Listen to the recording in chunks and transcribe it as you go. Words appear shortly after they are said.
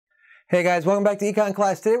Hey guys, welcome back to Econ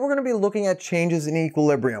class. Today we're going to be looking at changes in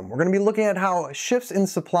equilibrium. We're going to be looking at how shifts in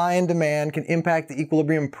supply and demand can impact the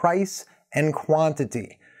equilibrium price and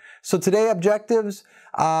quantity. So today objectives,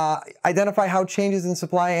 identify how changes in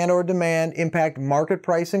supply and or demand impact market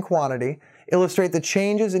price and quantity, illustrate the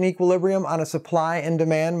changes in equilibrium on a supply and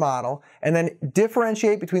demand model, and then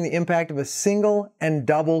differentiate between the impact of a single and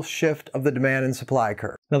double shift of the demand and supply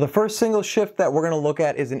curve. Now the first single shift that we're going to look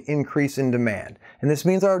at is an increase in demand. And this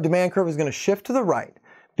means our demand curve is going to shift to the right.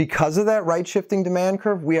 Because of that right shifting demand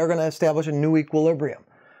curve, we are going to establish a new equilibrium.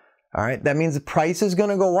 All right, that means the price is going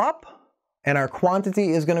to go up and our quantity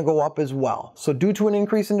is going to go up as well. So due to an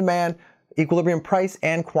increase in demand, equilibrium price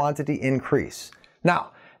and quantity increase.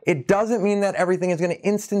 Now, it doesn't mean that everything is going to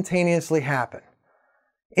instantaneously happen.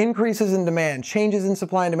 Increases in demand, changes in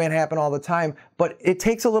supply and demand happen all the time, but it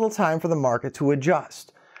takes a little time for the market to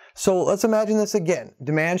adjust. So let's imagine this again.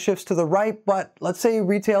 Demand shifts to the right, but let's say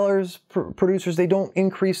retailers, producers, they don't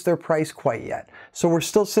increase their price quite yet. So we're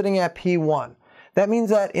still sitting at P1. That means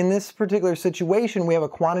that in this particular situation, we have a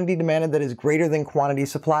quantity demanded that is greater than quantity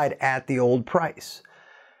supplied at the old price.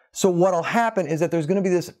 So what'll happen is that there's going to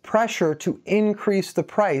be this pressure to increase the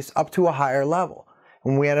price up to a higher level.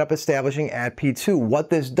 And we end up establishing at P2. What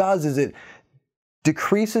this does is it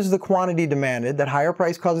decreases the quantity demanded. That higher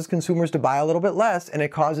price causes consumers to buy a little bit less, and it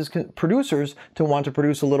causes producers to want to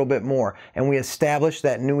produce a little bit more. And we establish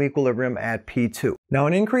that new equilibrium at P2. Now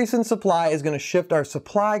an increase in supply is going to shift our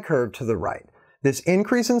supply curve to the right. This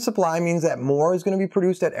increase in supply means that more is going to be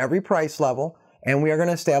produced at every price level, and we are going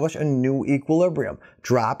to establish a new equilibrium,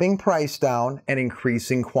 dropping price down and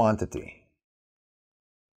increasing quantity.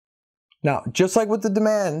 Now, just like with the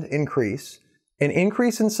demand increase, an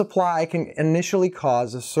increase in supply can initially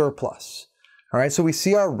cause a surplus. All right, so we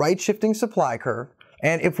see our right shifting supply curve,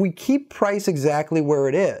 and if we keep price exactly where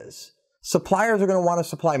it is, suppliers are going to want to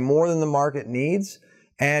supply more than the market needs,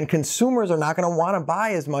 and consumers are not going to want to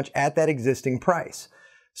buy as much at that existing price.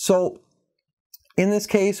 So in this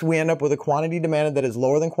case, we end up with a quantity demanded that is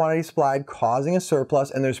lower than quantity supplied, causing a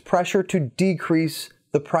surplus, and there's pressure to decrease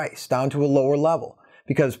the price down to a lower level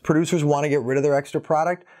because producers want to get rid of their extra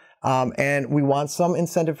product, and we want some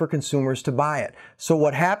incentive for consumers to buy it. So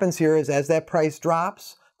what happens here is as that price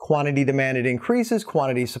drops, quantity demanded increases,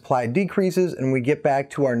 quantity supplied decreases, and we get back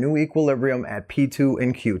to our new equilibrium at P2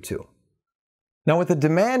 and Q2. Now with the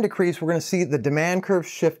demand decrease, we're going to see the demand curve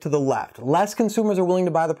shift to the left. Less consumers are willing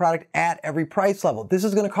to buy the product at every price level. This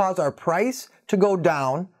is going to cause our price to go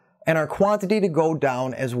down and our quantity to go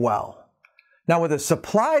down as well. Now with a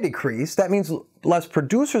supply decrease, that means less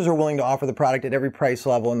producers are willing to offer the product at every price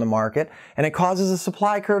level in the market, and it causes the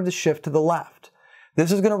supply curve to shift to the left.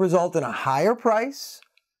 This is going to result in a higher price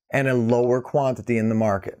and a lower quantity in the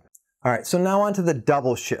market. All right, so now on to the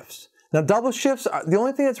double shifts. Now double shifts, the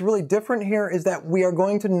only thing that's really different here is that we are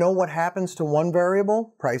going to know what happens to one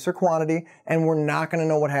variable, price or quantity, and we're not going to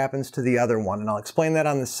know what happens to the other one. And I'll explain that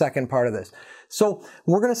on the second part of this. So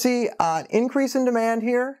we're going to see an increase in demand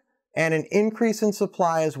here and an increase in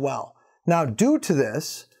supply as well. Now due to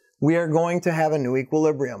this, we are going to have a new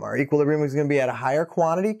equilibrium. Our equilibrium is going to be at a higher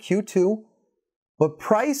quantity, Q2, but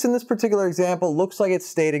price in this particular example looks like it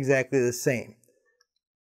stayed exactly the same.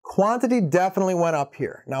 Quantity definitely went up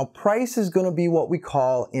here. Now price is going to be what we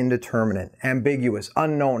call indeterminate, ambiguous,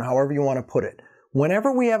 unknown, however you want to put it.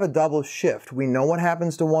 Whenever we have a double shift, we know what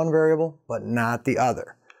happens to one variable, but not the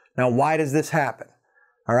other. Now why does this happen?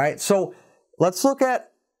 All right, so let's look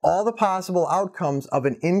at all the possible outcomes of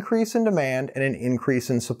an increase in demand and an increase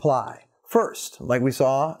in supply. First, like we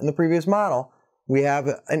saw in the previous model, we have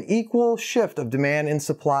an equal shift of demand and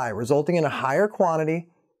supply, resulting in a higher quantity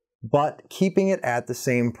but keeping it at the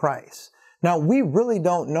same price. Now, we really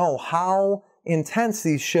don't know how intense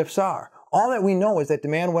these shifts are. All that we know is that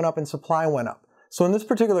demand went up and supply went up. So in this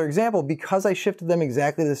particular example, because I shifted them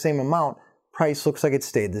exactly the same amount, price looks like it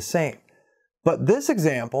stayed the same. But this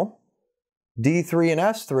example, D3 and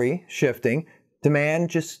S3 shifting,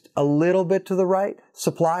 demand just a little bit to the right,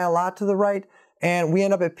 supply a lot to the right, and we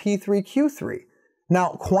end up at P3, Q3. Now,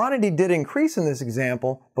 quantity did increase in this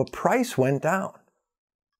example, but price went down.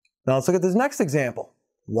 Now let's look at this next example.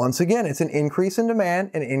 Once again, it's an increase in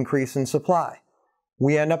demand and increase in supply.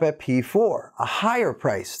 We end up at P4, a higher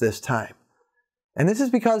price this time. And this is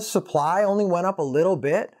because supply only went up a little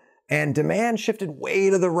bit and demand shifted way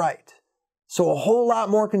to the right. So a whole lot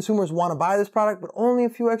more consumers want to buy this product, but only a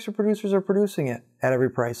few extra producers are producing it at every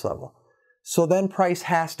price level. So then price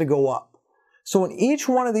has to go up. So in each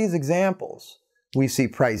one of these examples, we see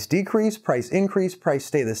price decrease, price increase, price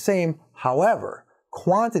stay the same. However,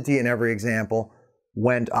 quantity in every example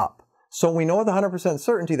went up. So we know with 100%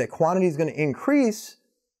 certainty that quantity is going to increase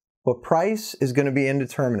but price is going to be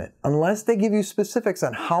indeterminate. Unless they give you specifics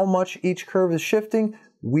on how much each curve is shifting,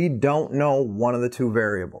 we don't know one of the two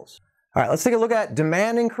variables. All right, let's take a look at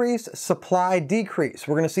demand increase, supply decrease.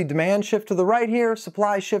 We're going to see demand shift to the right here,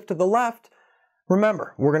 supply shift to the left.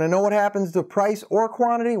 Remember, we're going to know what happens to price or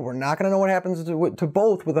quantity. We're not going to know what happens to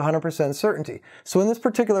both with 100% certainty. So in this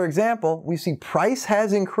particular example, we see price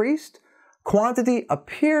has increased. Quantity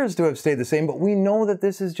appears to have stayed the same, but we know that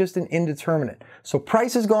this is just an indeterminate. So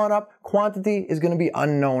price has gone up, quantity is going to be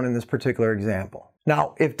unknown in this particular example.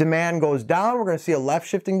 Now, if demand goes down, we're going to see a left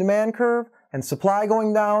shifting demand curve, and supply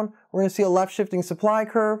going down, we're going to see a left shifting supply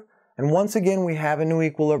curve, and once again, we have a new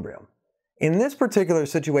equilibrium. In this particular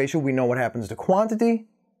situation, we know what happens to quantity,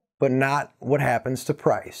 but not what happens to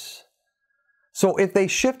price. So if they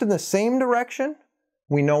shift in the same direction,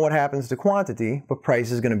 we know what happens to quantity, but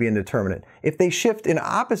price is going to be indeterminate. If they shift in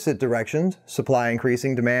opposite directions, supply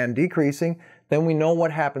increasing, demand decreasing, then we know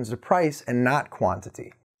what happens to price and not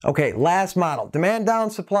quantity. Okay, last model. Demand down,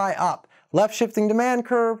 supply up. Left shifting demand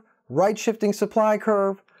curve, right shifting supply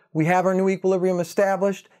curve. We have our new equilibrium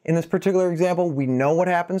established. In this particular example, we know what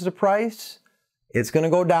happens to price. It's going to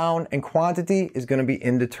go down, and quantity is going to be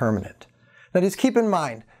indeterminate. Now just keep in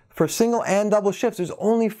mind, for single and double shifts, there's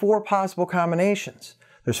only 4 possible combinations.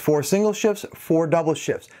 There's 4 single shifts, 4 double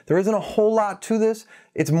shifts. There isn't a whole lot to this.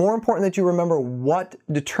 It's more important that you remember what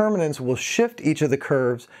determinants will shift each of the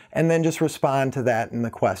curves and then just respond to that in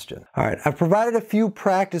the question. All right, I've provided a few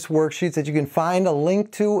practice worksheets that you can find a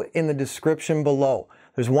link to in the description below.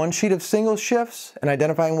 There's 1 sheet of single shifts and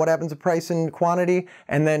identifying what happens to price and quantity,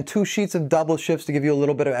 and then 2 sheets of double shifts to give you a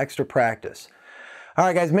little bit of extra practice. All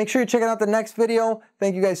right, guys, make sure you check out the next video.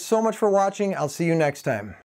 Thank you guys so much for watching. I'll see you next time.